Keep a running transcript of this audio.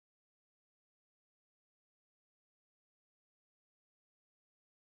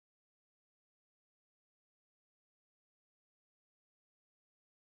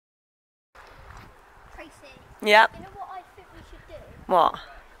Yep. You know what I think we should do? What?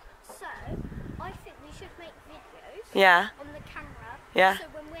 So, I think we should make videos Yeah. on the camera. Yeah. So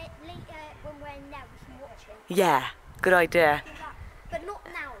when we're later, when we're in there, we can watch it. Yeah. Good idea. But not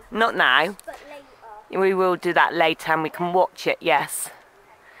now. Not now. But later. We will do that later and we can watch it, yes.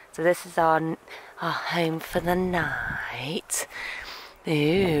 So this is our home for the night.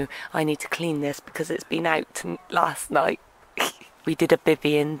 Ooh, I need to clean this because it's been out last night. We did a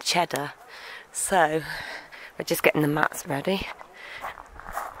bivvy in cheddar. So, we're just getting the mats ready.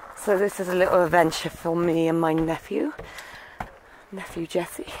 So this is a little adventure for me and my nephew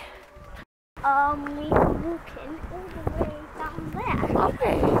Jesse. We are walking all the way down there.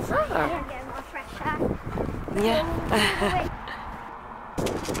 Okay. So I'm getting my fresh air. Yeah.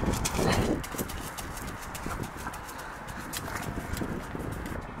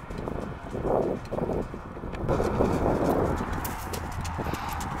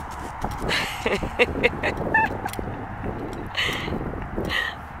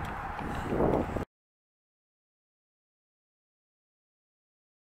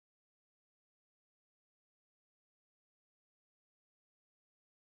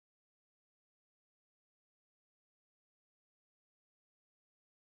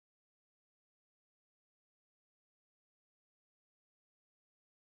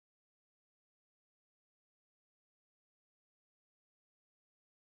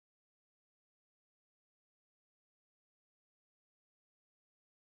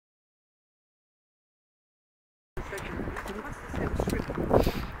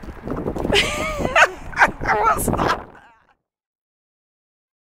 What's that?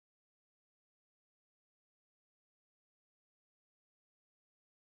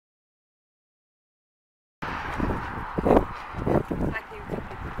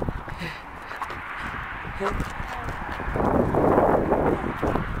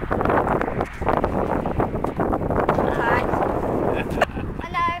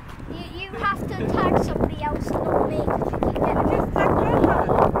 Hello. You have to tag somebody else, not me.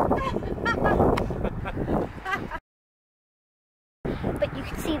 But you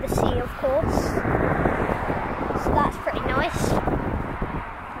can see the sea, of course. So that's pretty nice.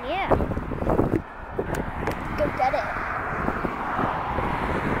 Yeah. Go get it.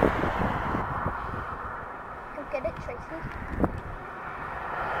 Go get it, Tracy. Go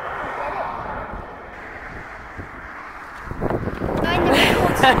get it. No, in the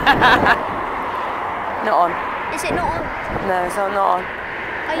records. Not on. Is it not on? No, it's not on.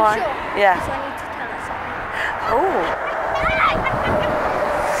 Are you Why? sure? Yeah. Because I need to tell her something. Oh.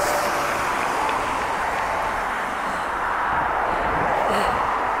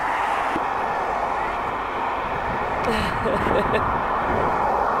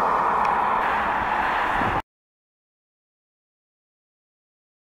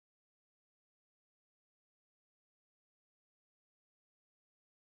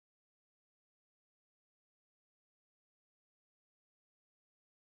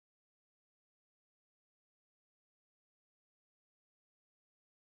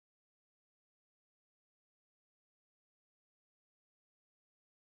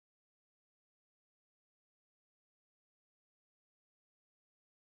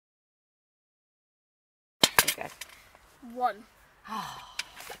 Okay. 1.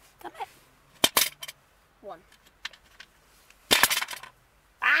 Damn it. 1.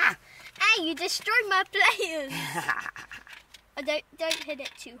 Ah! Hey, you destroyed my players! Don't hit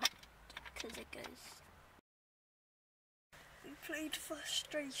it too hard, because it goes. We played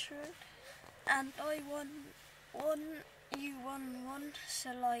frustration, and I won 1, you won 1,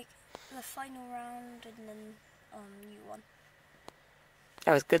 so like the final round, and then you won.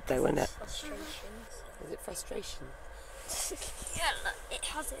 That was good though, wasn't it? Frustration. Was it frustration? Yeah, look, it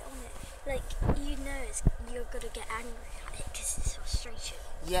has it on it. Like, you know you're gonna get angry at it because it's frustration.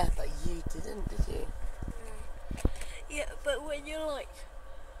 Yeah, but you didn't, did you? No. Yeah, but when you're like,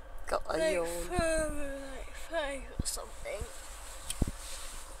 Got a like, yawn. fail or something,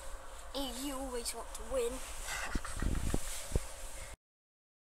 you always want to win.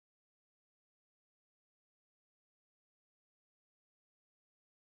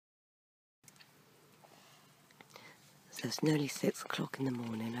 So it's nearly 6 o'clock in the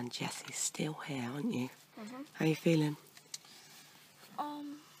morning and Jessie's still here, aren't you? Mm-hmm. How are you feeling?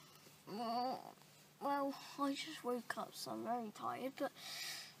 Well, I just woke up, so I'm very tired, but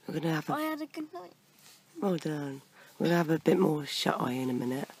We're gonna have I had a good night. Well done. We're gonna have a bit more shut eye in a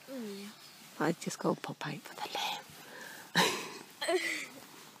minute. Yeah. I just got to pop out for the loo.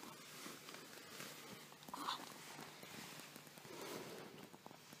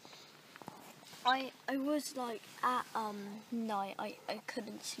 I was like at night I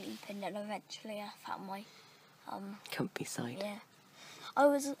couldn't sleep, and then eventually I found my Countryside. Yeah. I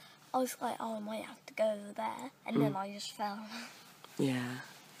was like, oh, I might have to go over there, and then I just fell. Yeah,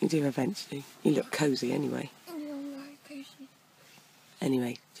 you do eventually. You look cosy anyway. Yeah, I'm very cozy.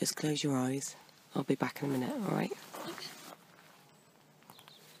 Anyway, just close your eyes. I'll be back in a minute, alright?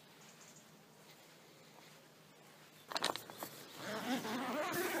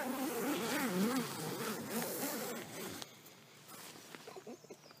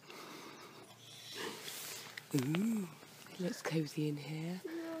 Ooh, it looks cosy in here.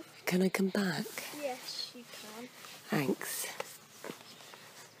 Yeah. Can I come back? Yes, you can. Thanks.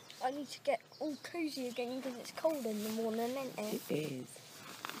 I need to get all cozy again because it's cold in the morning, isn't it? It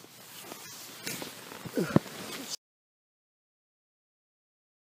is. Ooh.